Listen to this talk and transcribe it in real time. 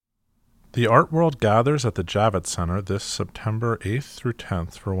The art world gathers at the Javits Center this September 8th through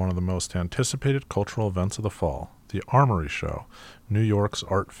 10th for one of the most anticipated cultural events of the fall, the Armory Show, New York's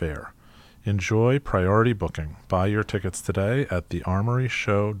art fair. Enjoy priority booking. Buy your tickets today at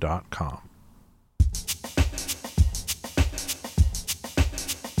thearmoryshow.com.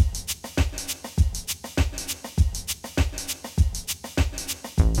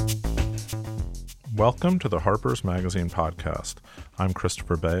 Welcome to the Harper's Magazine podcast. I'm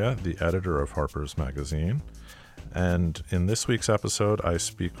Christopher Bea, the editor of Harper's Magazine, and in this week's episode, I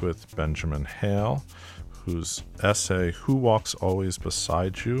speak with Benjamin Hale, whose essay, Who Walks Always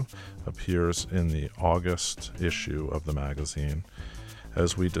Beside You, appears in the August issue of the magazine.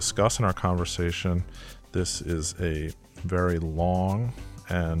 As we discuss in our conversation, this is a very long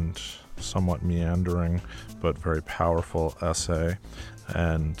and somewhat meandering but very powerful essay,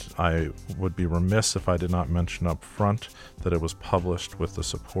 and I would be remiss if I did not mention up front that it was published with the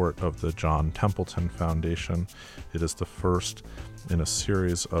support of the John Templeton Foundation. It is the first in a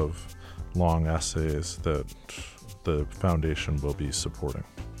series of long essays that the foundation will be supporting.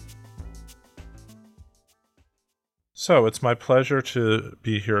 So it's my pleasure to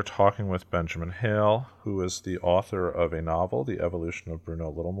be here talking with Benjamin Hale, who is the author of a novel, The Evolution of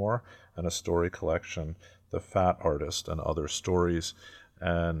Bruno Littlemore, and a story collection, The Fat Artist and Other Stories,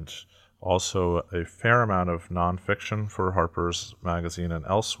 and also a fair amount of nonfiction for Harper's Magazine and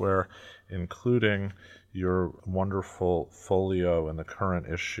elsewhere, including your wonderful folio in the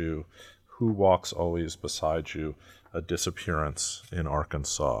current issue, Who Walks Always Beside You? A Disappearance in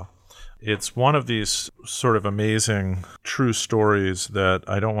Arkansas. It's one of these sort of amazing true stories that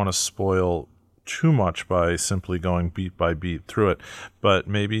I don't want to spoil too much by simply going beat by beat through it, but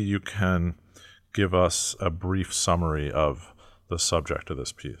maybe you can give us a brief summary of the subject of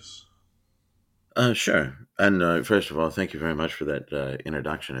this piece. Sure. And first of all, thank you very much for that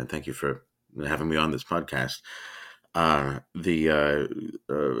introduction, and thank you for having me on this podcast. A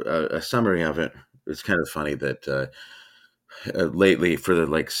summary of it is kind of funny that lately, for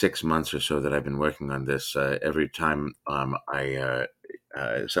the 6 months or so that I've been working on this, every time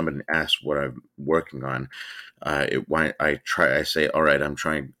somebody asks what I'm working on, I say, all right, I'm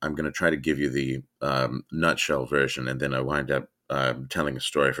going to try to give you the nutshell version, and then I wind up telling a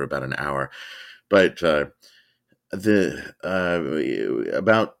story for about an hour. But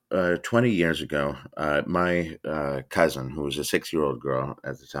about 20 years ago, my cousin, who was a 6-year-old girl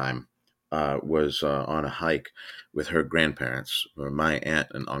at the time, was on a hike with her grandparents, or my aunt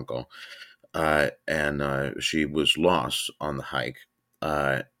and uncle, and she was lost on the hike.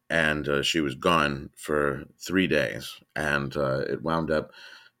 And she was gone for 3 days, and it wound up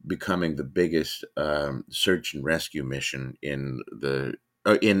becoming the biggest search and rescue mission in the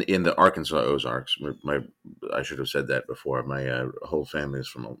Arkansas Ozarks. I should have said that before. My whole family is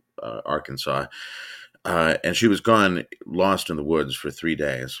from Arkansas, and she was gone, lost in the woods for 3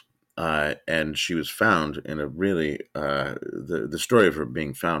 days. And she was found in a really the story of her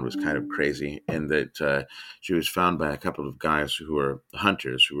being found was kind of crazy, in that she was found by a couple of guys who were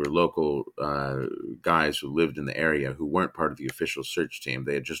hunters, who were local guys who lived in the area, who weren't part of the official search team.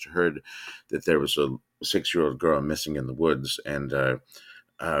 They had just heard that there was a 6-year-old girl missing in the woods, and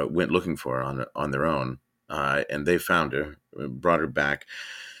went looking for her on their own, and they found her, brought her back,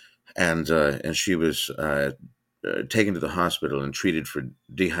 and she was taken to the hospital and treated for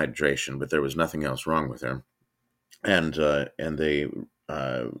dehydration, but there was nothing else wrong with her, and they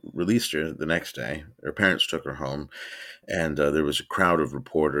released her the next day. Her parents took her home, and there was a crowd of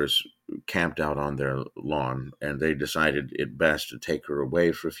reporters camped out on their lawn, and they decided it best to take her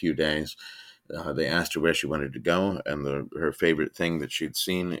away for a few days. They asked her where she wanted to go, and her favorite thing that she'd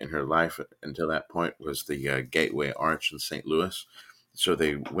seen in her life until that point was the Gateway Arch in St. Louis. So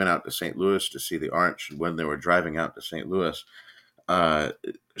they went out to St. Louis to see the arch, and when they were driving out to St. Louis, uh,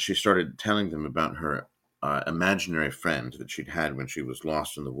 she started telling them about her imaginary friend that she'd had when she was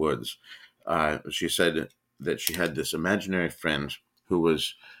lost in the woods. She said that she had this imaginary friend who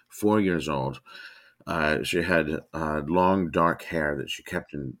was 4 years old. She had long, dark hair that she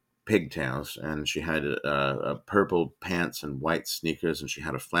kept in pigtails, and she had purple pants and white sneakers, and she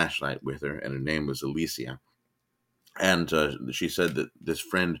had a flashlight with her, and her name was Alicia. And she said that this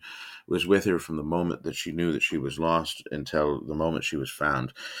friend was with her from the moment that she knew that she was lost until the moment she was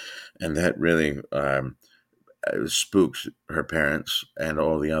found. And that really spooked her parents and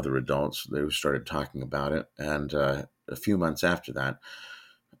all the other adults. They started talking about it. And a few months after that,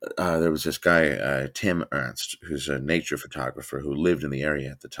 there was this guy, Tim Ernst, who's a nature photographer who lived in the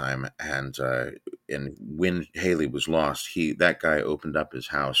area at the time. And when Haley was lost, that guy opened up his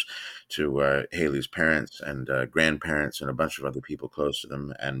house to Haley's parents and grandparents and a bunch of other people close to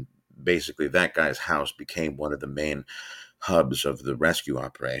them. And basically that guy's house became one of the main hubs of the rescue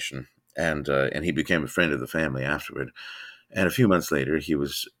operation, and he became a friend of the family afterward. And a few months later,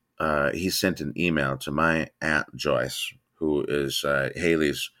 he sent an email to my aunt Joyce, who is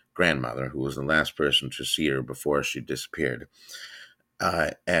Haley's grandmother, who was the last person to see her before she disappeared.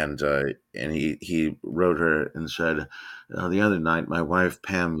 And he wrote her and said, the other night my wife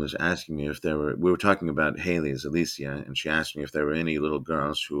Pam was asking me if we were talking about Haley's Alicia, and she asked me if there were any little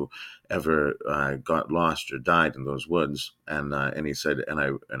girls who ever got lost or died in those woods. And he said, and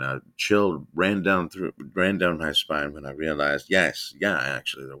a chill ran down my spine when I realized, yes, yeah,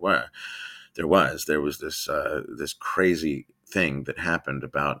 actually there was this crazy thing that happened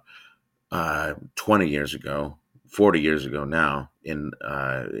about 20 years ago, 40 years ago now, in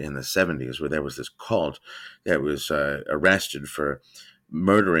the 70s, where there was this cult that was arrested for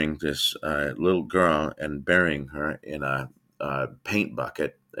murdering this little girl and burying her in a paint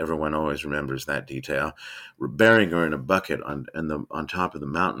bucket. Everyone always remembers that detail. We're burying her in a bucket on top of the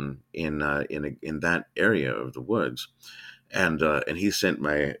mountain in that area of the woods, and he sent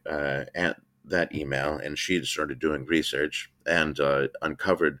my aunt that email, and she had started doing research and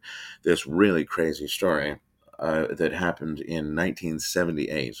uncovered this really crazy story that happened in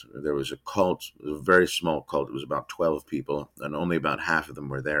 1978. There was a cult, a very small cult. It was about 12 people, and only about half of them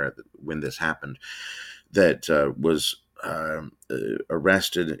were there when this happened. That was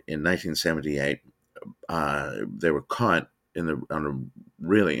arrested in 1978. They were caught on a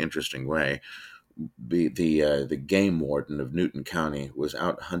really interesting way. The game warden of Newton County was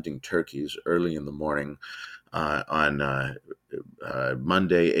out hunting turkeys early in the morning on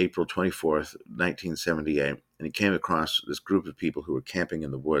Monday, April 24th, 1978, and he came across this group of people who were camping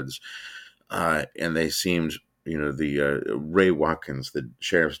in the woods, and they seemed, the Ray Watkins, the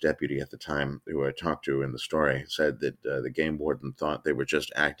sheriff's deputy at the time, who I talked to in the story, said that the game warden thought they were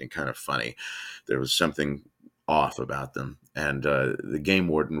just acting kind of funny. There was something off about them, and the game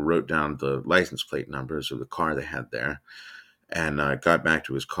warden wrote down the license plate numbers of the car they had there, and got back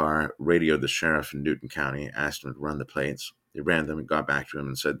to his car, radioed the sheriff in Newton County, asked him to run the plates. He ran them and got back to him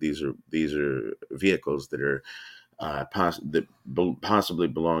and said, these are vehicles that are possibly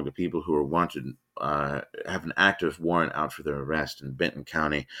belong to people who are wanted, have an active warrant out for their arrest in Benton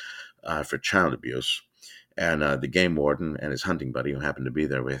County for child abuse. And the game warden and his hunting buddy, who happened to be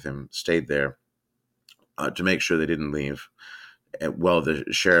there with him, stayed there to make sure they didn't leave. Well, the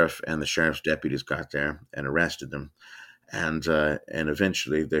sheriff and the sheriff's deputies got there and arrested them. And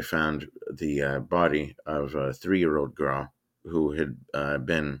eventually they found the body of a 3-year-old girl who had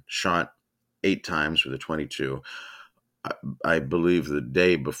been shot 8 times with a .22, I believe the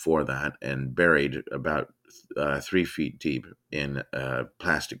day before that, and buried about 3 feet deep in a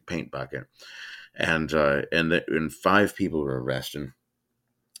plastic paint bucket. And 5 people were arrested.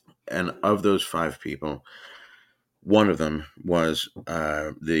 And of those 5 people, one of them was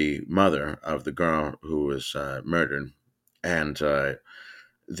the mother of the girl who was murdered. And and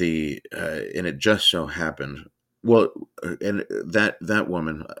it just so happened, well, and that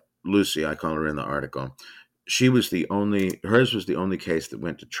woman, Lucy, I call her in the article, hers was the only case that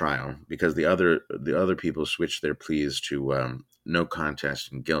went to trial, because the other people switched their pleas to no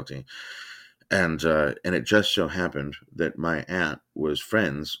contest and guilty. And it just so happened that my aunt was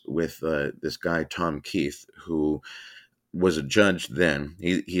friends with this guy Tom Keith, who was a judge then.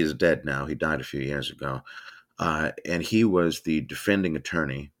 He is dead now. He died a few years ago. And he was the defending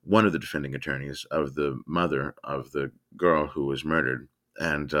attorney, one of the defending attorneys of the mother of the girl who was murdered.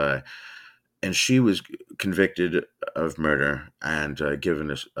 And she was convicted of murder and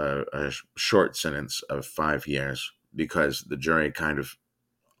given a short sentence of 5 years, because the jury kind of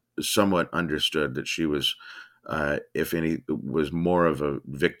somewhat understood that she was, if any, was more of a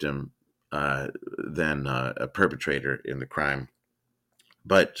victim than a perpetrator in the crime.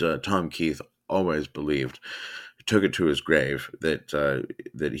 But Tom Keith always believed, took it to his grave,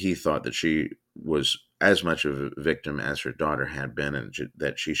 that he thought that she was as much of a victim as her daughter had been, and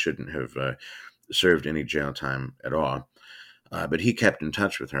that she shouldn't have served any jail time at all. But he kept in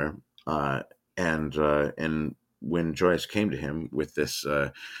touch with her, and when Joyce came to him with this,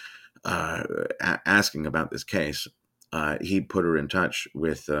 asking about this case, he put her in touch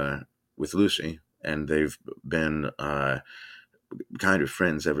with Lucy, and they've been kind of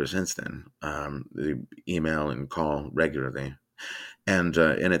friends ever since then. They email and call regularly, and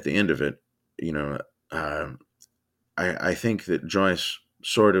at the end of it, I think that Joyce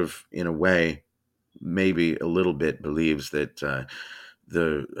sort of, in a way, maybe a little bit believes that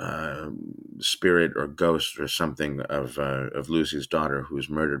the spirit or ghost or something of Lucy's daughter, who was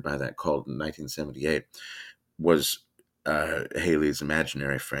murdered by that cult in 1978, was Haley's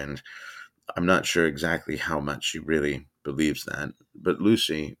imaginary friend. I'm not sure exactly how much she really believes that, but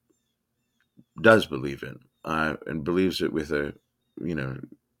Lucy does believe it, and believes it with a, you know,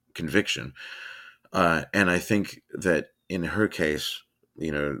 conviction. And I think that in her case,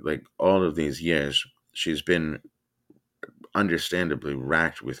 like all of these years, she's been understandably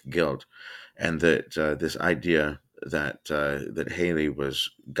racked with guilt, and that this idea that Haley was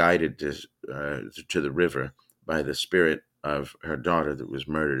guided to the river by the spirit of her daughter that was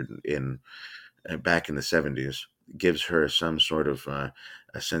murdered in back in the 70s gives her some sort of a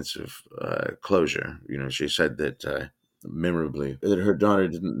sense of closure. She said that memorably that her daughter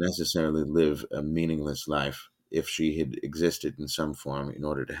didn't necessarily live a meaningless life if she had existed in some form in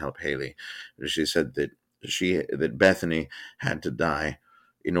order to help Haley. She said that Bethany had to die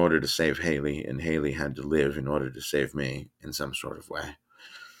in order to save Haley, and Haley had to live in order to save me in some sort of way,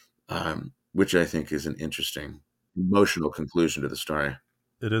 which I think is an interesting emotional conclusion to the story.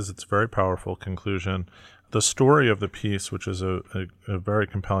 It is. It's a very powerful conclusion. The story of the piece, which is a very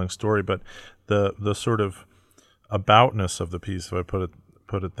compelling story, but the sort of aboutness of the piece, if I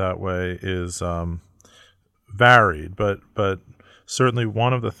put it that way, is varied. But certainly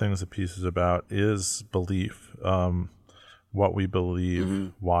one of the things the piece is about is belief. What we believe, Mm-hmm.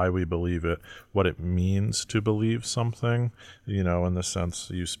 why we believe it, what it means to believe something. In the sense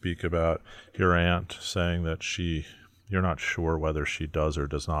you speak about your aunt saying that you're not sure whether she does or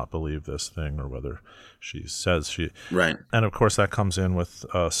does not believe this thing, or whether she says she. Right. And of course that comes in with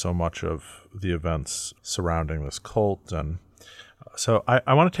so much of the events surrounding this cult. And so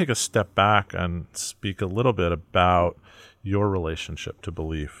I want to take a step back and speak a little bit about your relationship to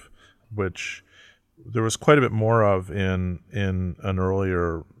belief, which there was quite a bit more of in an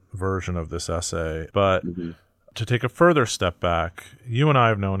earlier version of this essay. But Mm-hmm. to take a further step back, you and I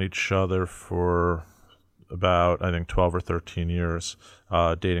have known each other for about, I think, 12 or 13 years,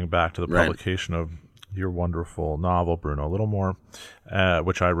 dating back to the Right. publication of your wonderful novel, Bruno Littlemore,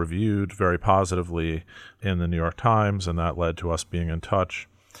 which I reviewed very positively in the New York Times, and that led to us being in touch.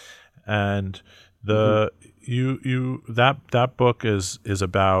 And that book is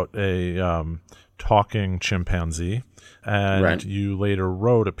about a talking chimpanzee, and Right. you later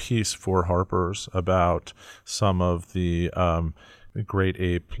wrote a piece for Harper's about some of the great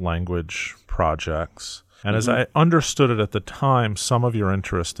ape language projects. And as I understood it at the time, some of your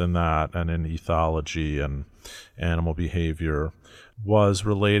interest in that and in ethology and animal behavior was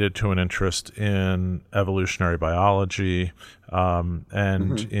related to an interest in evolutionary biology,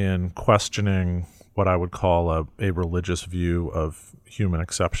 and in questioning what I would call a religious view of human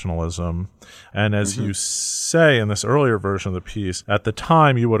exceptionalism. And as you say in this earlier version of the piece, at the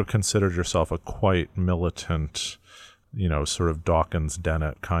time you would have considered yourself a quite militant, sort of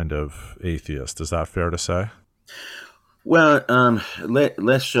Dawkins-Dennett kind of atheist. Is that fair to say? Well,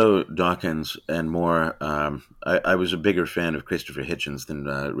 less so Dawkins and more. I was a bigger fan of Christopher Hitchens than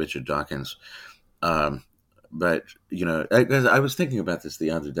Richard Dawkins. But I was thinking about this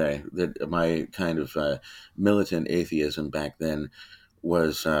the other day, that my kind of militant atheism back then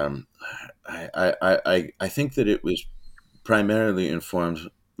was. I think that it was primarily informed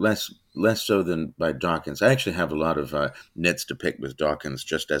less so than by Dawkins. I actually have a lot of nits to pick with Dawkins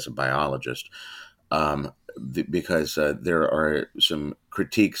just as a biologist, because there are some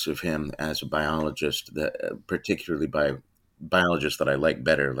critiques of him as a biologist that, particularly by biologists that I like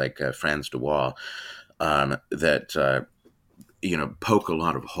better, like Franz de Waal, that poke a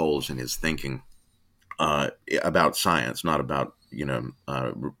lot of holes in his thinking about science, not about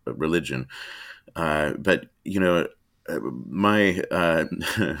religion. But my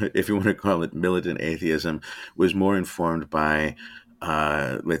if you want to call it militant atheism, was more informed by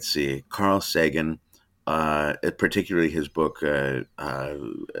let's see, Carl Sagan, particularly his book The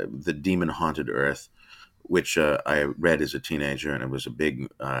Demon Haunted Earth, which I read as a teenager, and it was a big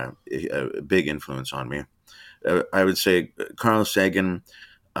influence on me. I would say Carl Sagan,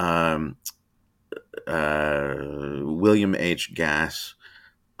 William H. Gass,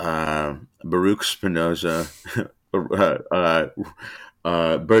 Baruch Spinoza,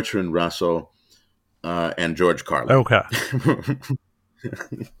 Bertrand Russell, and George Carlin. Okay.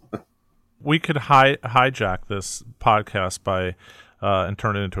 We could hijack this podcast by and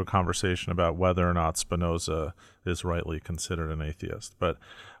turn it into a conversation about whether or not Spinoza is rightly considered an atheist. But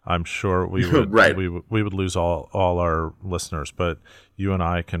I'm sure we would Right. we would lose all our listeners. But you and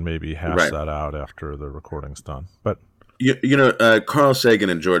I can maybe hash that out after the recording's done. But Carl Sagan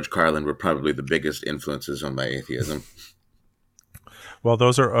and George Carlin were probably the biggest influences on my atheism. well,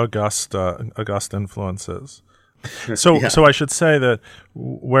 those are august influences. So, Yeah. so I should say that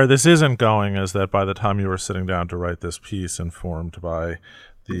where this isn't going is that by the time you were sitting down to write this piece, informed by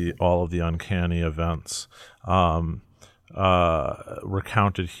the all of the uncanny events um,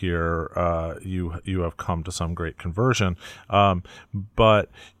 recounted here, you have come to some great conversion. But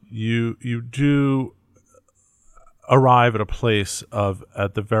you do arrive at a place of,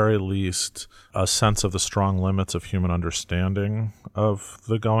 at the very least, a sense of the strong limits of human understanding of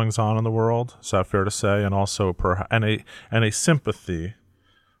the goings on in the world. Is that fair to say? And also, and a sympathy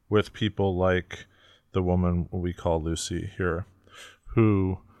with people like the woman we call Lucy here,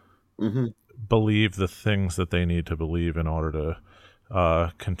 who Hmm. believe the things that they need to believe in order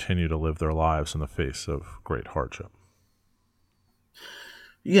to continue to live their lives in the face of great hardship.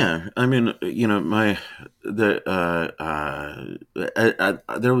 Yeah, I mean, my the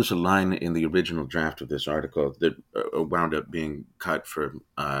there was a line in the original draft of this article that wound up being cut for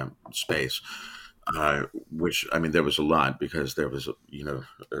space, which, I mean, there was a lot, because there was,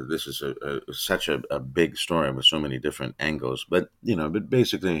 this is such a big story with so many different angles. But but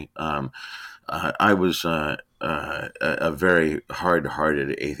basically, I was a very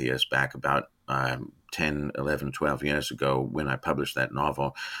hard-hearted atheist back about 10, 11, 12 years ago, when I published that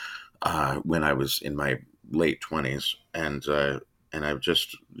novel, when I was in my late 20s. And I've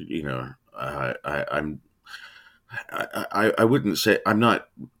just, I wouldn't say I'm not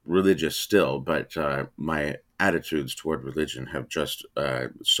religious still, but my attitudes toward religion have just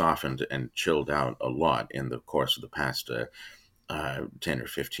softened and chilled out a lot in the course of the past 10 or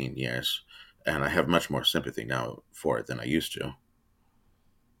 15 years. And I have much more sympathy now for it than I used to.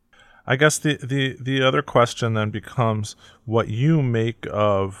 I guess the other question then becomes what you make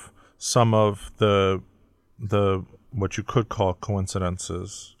of some of the what you could call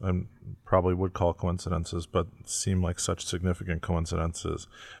coincidences, and probably would call coincidences, but seem like such significant coincidences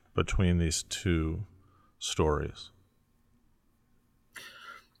between these two stories.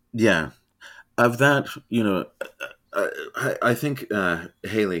 Yeah. Of that, I think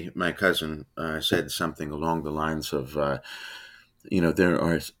Haley, my cousin, said something along the lines of, there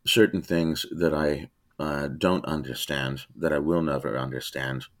are certain things that I don't understand, that I will never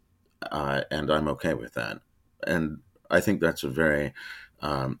understand, and I'm okay with that. And I think that's a very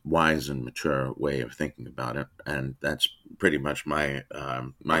wise and mature way of thinking about it, and that's pretty much my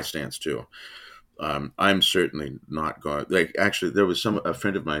stance too. I'm certainly not going. Like, actually, there was a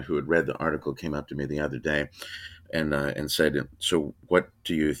friend of mine who had read the article, came up to me the other day, and said, "So, what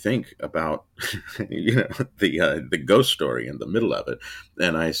do you think about the ghost story in the middle of it?"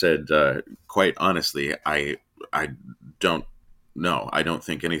 And I said, quite honestly, I don't know. I don't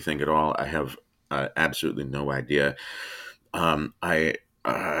think anything at all. I have absolutely no idea. I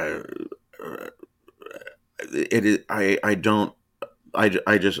it is I don't. I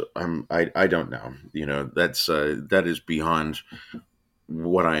just I don't know. That is beyond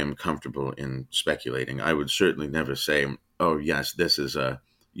what I am comfortable in speculating. I would certainly never say, "Oh yes, this is a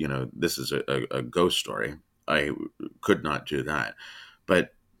ghost story." I could not do that.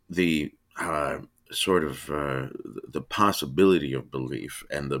 But the sort of the possibility of belief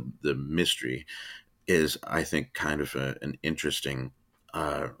and the mystery is, I think, kind of an interesting.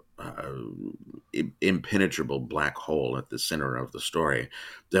 Uh, uh, Impenetrable black hole at the center of the story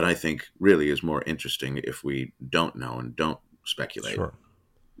that I think really is more interesting if we don't know and don't speculate. Sure.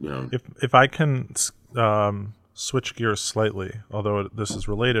 You know. If I can switch gears slightly, although this is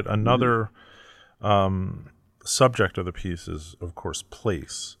related, Mhm. another subject of the piece is, of course,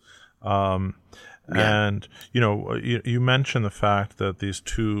 place. Um, Yeah. and you mentioned the fact that these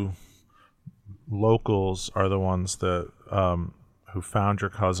two locals are the ones that who found your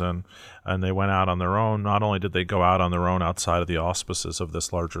cousin, and they went out on their own. Not only did they go out on their own outside of the auspices of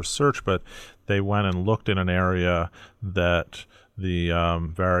this larger search, but they went and looked in an area that the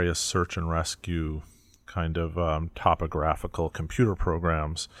various search and rescue kind of topographical computer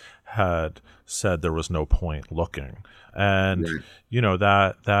programs had said there was no point looking. And Right.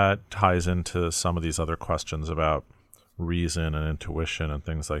 that ties into some of these other questions about reason and intuition and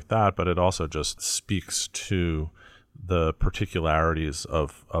things like that, but it also just speaks to the particularities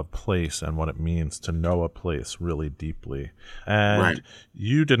of place and what it means to know a place really deeply. And Right.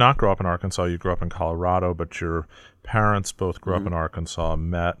 you did not grow up in Arkansas, you grew up in Colorado, but your parents both grew up Hmm. in Arkansas,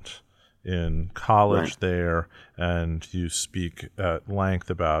 met in Right. college there, and you speak at length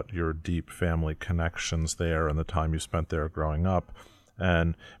about your deep family connections there and the time you spent there growing up.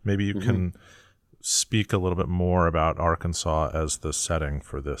 And maybe you Hmm. can speak a little bit more about Arkansas as the setting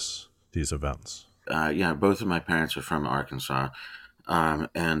for these events. Yeah, both of my parents are from Arkansas,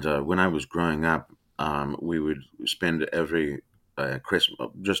 and when I was growing up, we would spend every Christmas,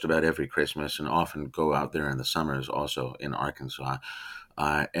 just about every Christmas, and often go out there in the summers also in Arkansas.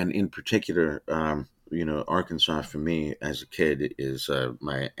 And in particular, Arkansas for me as a kid is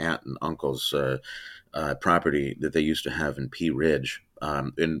my aunt and uncle's property that they used to have in Pea Ridge.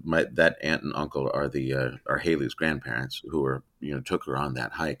 And that aunt and uncle are Haley's grandparents, who took her on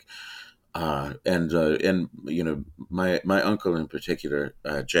that hike. And my uncle in particular,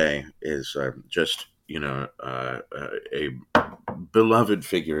 Jay, is just a beloved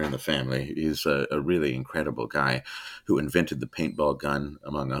figure in the family. He's a really incredible guy who invented the paintball gun,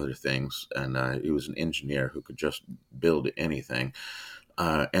 among other things, and he was an engineer who could just build anything.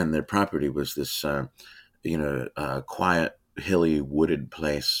 And their property was this quiet, hilly, wooded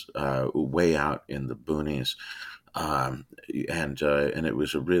place way out in the boonies. And it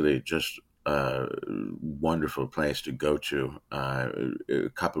was a really just wonderful place to go to a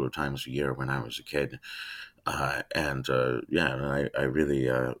couple of times a year when I was a kid. I really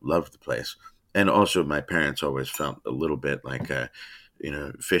loved the place. And also, my parents always felt a little bit like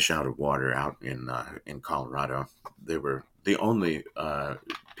fish out of water out in Colorado. They were the only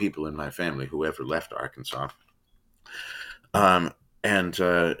people in my family who ever left Arkansas. Um, and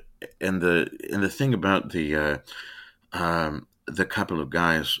the thing about the couple of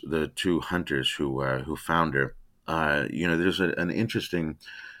guys, the two hunters who found her, there's an interesting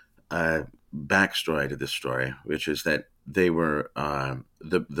backstory to this story, which is that they were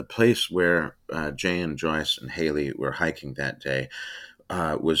the place where Jay and Joyce and Haley were hiking that day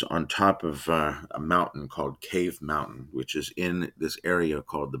was on top of a mountain called Cave Mountain, which is in this area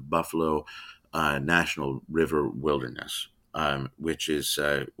called the Buffalo National River Wilderness. Which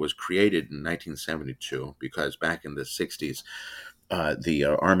was created in 1972 because back in the 60s, the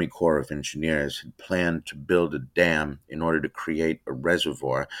Army Corps of Engineers had planned to build a dam in order to create a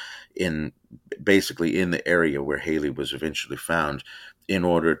reservoir basically in the area where Haley was eventually found, in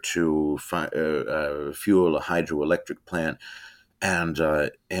order to fuel a hydroelectric plant, and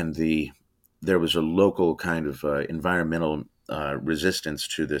there was a local kind of environmental resistance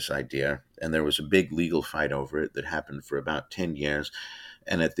to this idea, and there was a big legal fight over it that happened for about 10 years.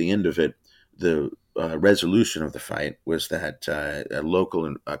 And at the end of it, the resolution of the fight was that a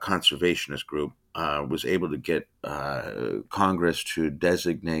local conservationist group was able to get Congress to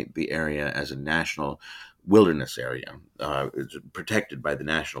designate the area as a national wilderness area. It's protected by the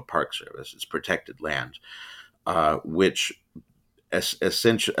National Park Service. It's protected land, which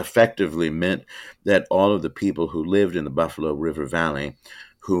essentially effectively meant that all of the people who lived in the Buffalo River Valley,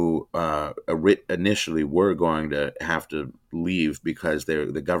 who initially were going to have to leave because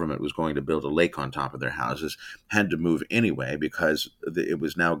the government was going to build a lake on top of their houses, had to move anyway because it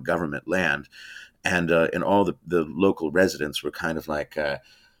was now government land. And all the local residents were kind of like,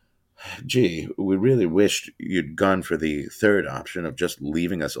 gee, we really wished you'd gone for the third option of just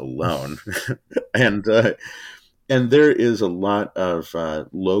leaving us alone. And there is a lot of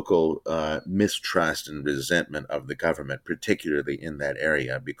local mistrust and resentment of the government, particularly in that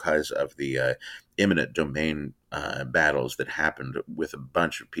area, because of the eminent domain battles that happened with a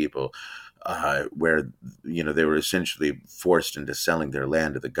bunch of people, where they were essentially forced into selling their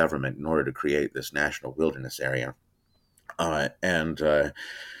land to the government in order to create this national wilderness area. And the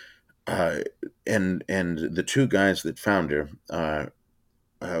two guys that found her.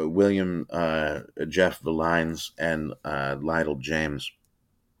 William Jeff Valines and Lytle James.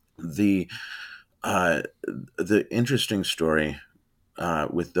 The interesting story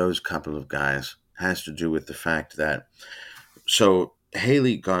with those couple of guys has to do with the fact that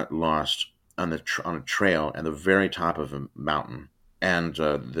Haley got lost on a trail at the very top of a mountain, and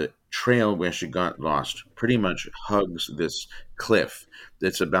the trail where she got lost pretty much hugs this cliff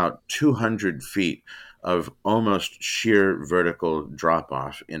that's about 200 feet of almost sheer vertical drop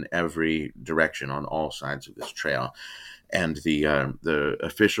off in every direction on all sides of this trail. And the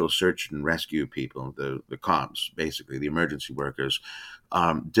official search and rescue people, the cops, basically the emergency workers,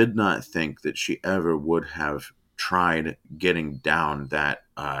 did not think that she ever would have tried getting down that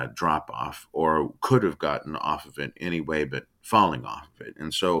drop off, or could have gotten off of it anyway, but falling off of it.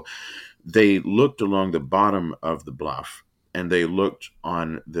 And so they looked along the bottom of the bluff, and they looked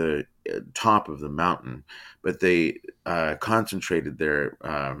on the top of the mountain, but they concentrated their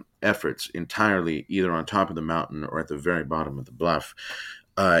efforts entirely either on top of the mountain or at the very bottom of the bluff.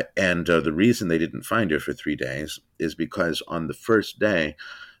 And the reason they didn't find her for 3 days is because on the first day,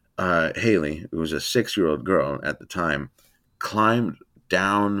 Haley, who was a 6-year-old girl at the time, climbed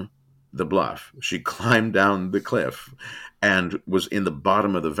down the bluff. She climbed down the cliff and was in the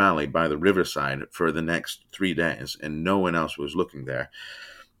bottom of the valley by the riverside for the next 3 days, and no one else was looking there.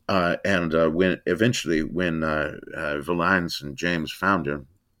 And when Valines and James found her,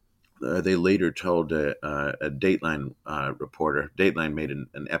 they later told a Dateline reporter. Dateline made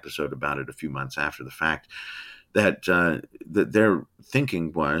an episode about it a few months after the fact. That their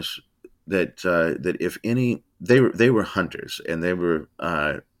thinking was that if any, they were hunters, and they were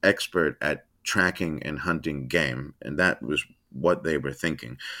expert at tracking and hunting game, and that was what they were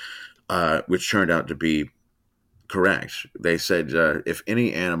thinking, which turned out to be correct. They said if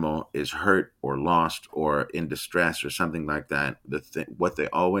any animal is hurt or lost or in distress or something like that, what they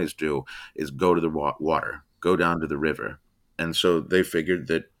always do is go to the water, go down to the river. And so they figured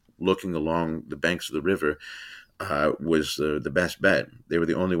that looking along the banks of the river was the best bet. They were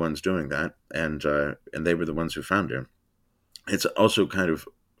the only ones doing that, and they were the ones who found her. It's also kind of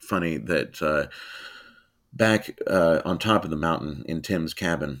funny that back on top of the mountain in Tim's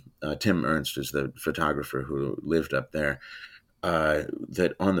cabin, Tim Ernst is the photographer who lived up there.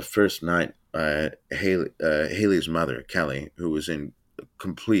 That on the first night, Haley's mother, Kelly, who was in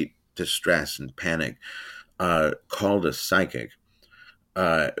complete distress and panic, called a psychic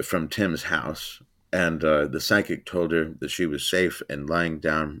from Tim's house. And the psychic told her that she was safe and lying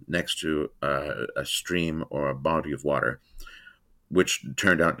down next to a stream or a body of water, which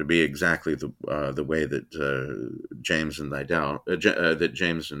turned out to be exactly the way that James and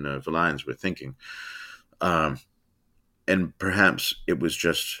Valines were thinking. And perhaps it was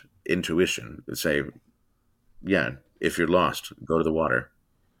just intuition to say, yeah, if you're lost, go to the water.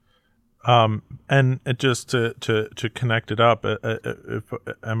 And just to connect it up,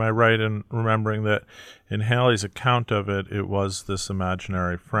 am I right in remembering that in Haley's account of it, it was this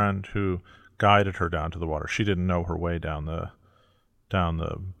imaginary friend who guided her down to the water? She didn't know her way down the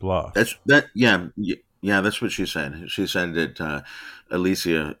bluff. Yeah, that's what she said. She said that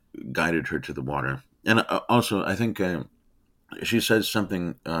Alicia guided her to the water, and also I think she says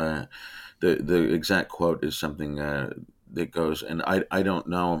something. The exact quote is something that goes, and I don't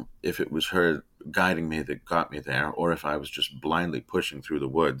know if it was her guiding me that got me there, or if I was just blindly pushing through the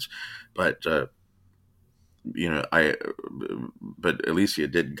woods, but but Alicia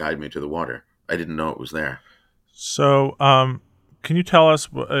did guide me to the water. I didn't know it was there. So, can you tell us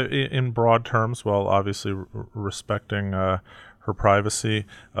in broad terms, while obviously respecting her privacy,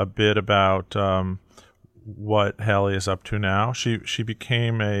 a bit about what Haley is up to now? She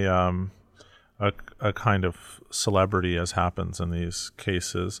became a kind of celebrity, as happens in these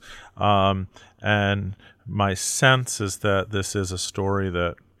cases, and my sense is that this is a story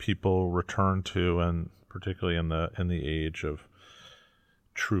that people return to, and particularly in the age of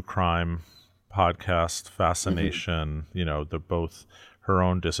true crime podcast fascination, the both her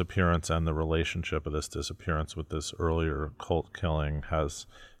own disappearance and the relationship of this disappearance with this earlier cult killing has,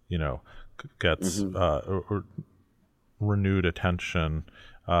 gets renewed attention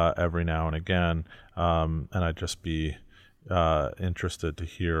every now and again, and I'd just be interested to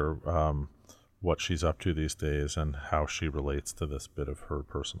hear what she's up to these days and how she relates to this bit of her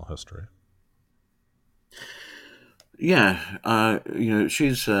personal history. Yeah,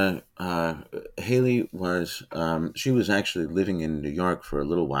 she's Haley was she was actually living in New York for a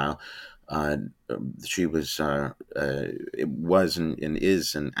little while. She was it was and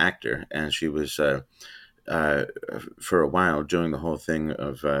is an actor, and she was for a while doing the whole thing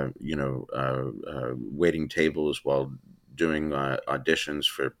of waiting tables while doing auditions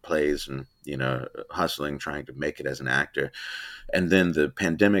for plays, and hustling, trying to make it as an actor. And then the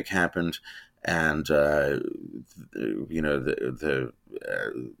pandemic happened, and the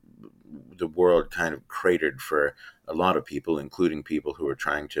world kind of cratered for a lot of people, including people who were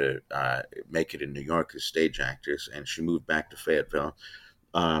trying to make it in New York as stage actors. And she moved back to Fayetteville,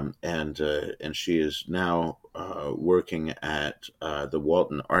 and she is now working at the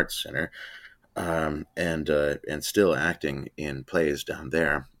Walton Arts Center, and still acting in plays down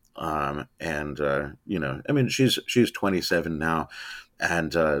there. She's 27 now,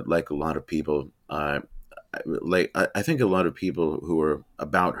 and like a lot of people, I think a lot of people who are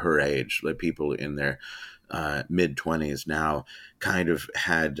about her age, like people in their mid-20s now, kind of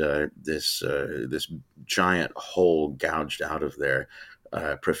had this giant hole gouged out of their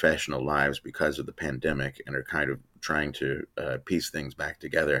professional lives because of the pandemic, and are kind of trying to piece things back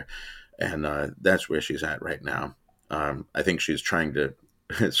together. And that's where she's at right now. I think she's trying to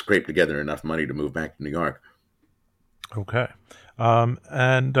scrape together enough money to move back to New York. Okay.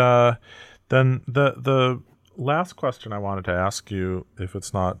 And then the last question I wanted to ask you, if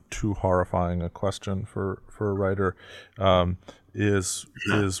it's not too horrifying a question for a writer, is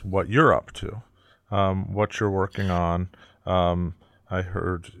what you're up to, what you're working on. I've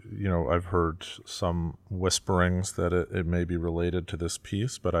heard some whisperings that it may be related to this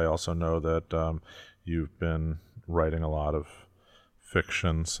piece, but I also know that you've been writing a lot of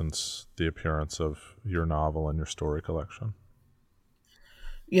fiction since the appearance of your novel and your story collection.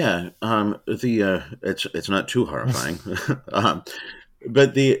 Yeah, it's not too horrifying,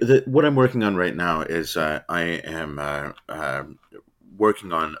 but the what I'm working on right now is I am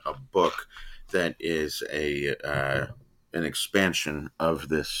working on a book that is a an expansion of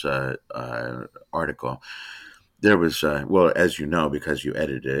this article. There was well, as you know, because you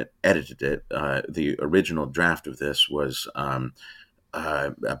edited it. The original draft of this was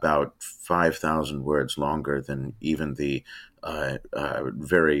about 5,000 words longer than even the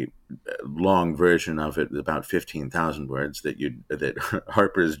very long version of it, about 15,000 words that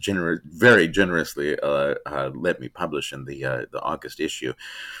Harper's very generously let me publish in the August issue.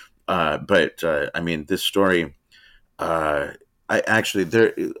 But I mean, this story. Uh,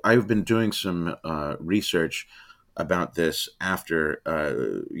 I've been doing some research about this after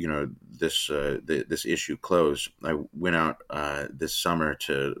this issue closed. I went out this summer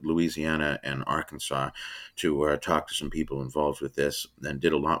to Louisiana and Arkansas to talk to some people involved with this, and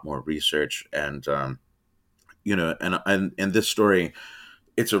did a lot more research. And and this story,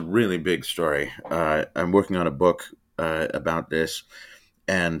 it's a really big story. I'm working on a book about this,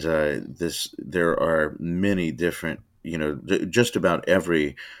 and this there are many different, just about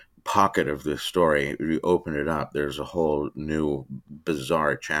every pocket of the story, if you open it up, there's a whole new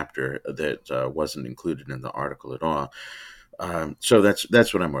bizarre chapter that wasn't included in the article at all. So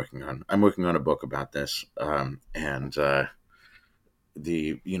that's what I'm working on. I'm working on a book about this, and and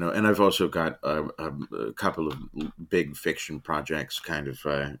I've also got a couple of big fiction projects kind of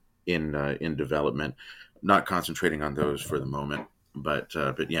in development. Not concentrating on those for the moment, but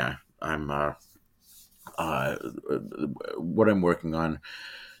yeah, I'm uh, what I'm working on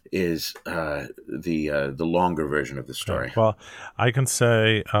is the longer version of the Okay. story. Well, I can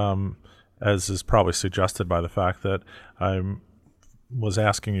say, as is probably suggested by the fact that I was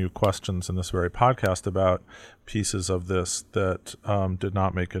asking you questions in this very podcast about pieces of this that did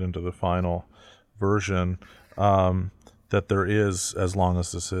not make it into the final version, that there is, as long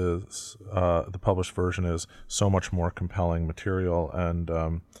as this is, the published version is, so much more compelling material. And,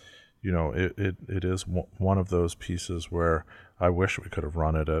 it is one of those pieces where I wish we could have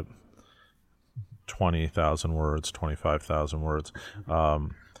run it at 20,000 words, 25,000 words.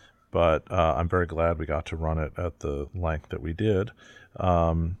 But I'm very glad we got to run it at the length that we did.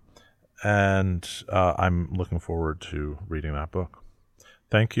 And I'm looking forward to reading that book.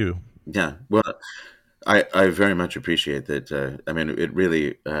 Thank you. Yeah, well, I very much appreciate that. I mean, it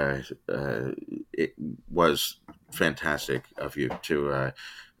really it was fantastic of you to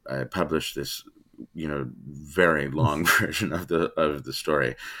publish this, very long version of the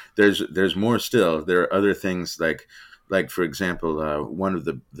story. There's more still. There are other things like for example, one of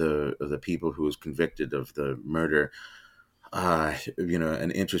the people who was convicted of the murder.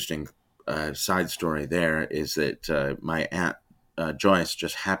 An interesting side story there is that my aunt Joyce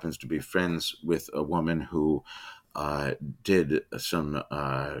just happens to be friends with a woman who uh, did some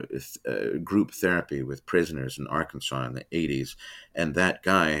group therapy with prisoners in Arkansas in the 80s. And that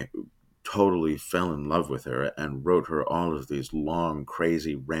guy totally fell in love with her and wrote her all of these long,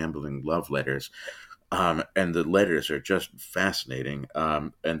 crazy, rambling love letters. And the letters are just fascinating.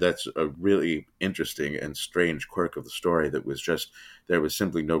 And that's a really interesting and strange quirk of the story that was just there was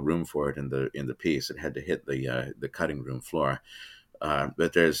simply no room for it in the piece. It had to hit the cutting room floor.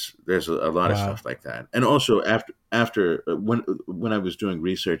 But there's a lot of Wow. stuff like that. And also after when I was doing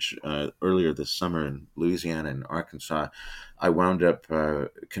research earlier this summer in Louisiana and Arkansas, I wound up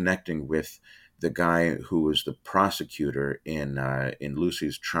connecting with the guy who was the prosecutor in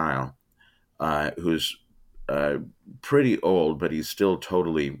Lucy's trial, who's uh, pretty old, but he's still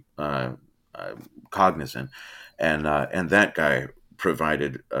totally uh, cognizant, and that guy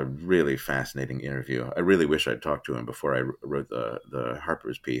provided a really fascinating interview. I really wish I'd talked to him before I wrote the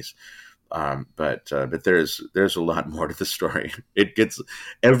Harper's piece. But there's a lot more to the story. It gets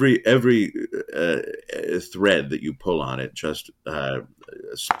every thread that you pull on it just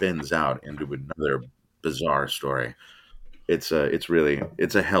spins out into another bizarre story. It's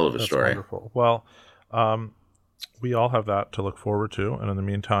a hell of a That's story. wonderful. Well, um, we all have that to look forward to. And in the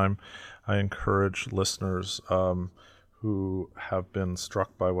meantime, I encourage listeners who have been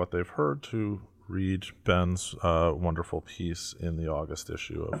struck by what they've heard to read Ben's wonderful piece in the August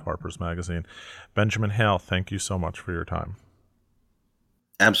issue of Harper's Magazine. Benjamin Hale, thank you so much for your time.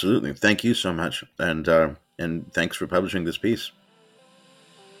 Absolutely. Thank you so much, and thanks for publishing this piece.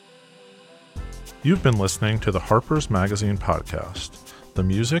 You've been listening to the Harper's Magazine podcast. The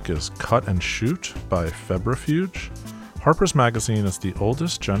music is Cut and Shoot by Febrifuge. Harper's Magazine is the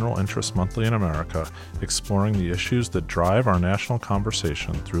oldest general interest monthly in America, exploring the issues that drive our national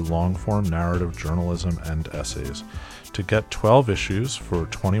conversation through long-form narrative journalism and essays. To get 12 issues for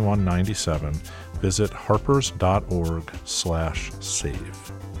 $21.97, visit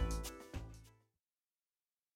harpers.org/save.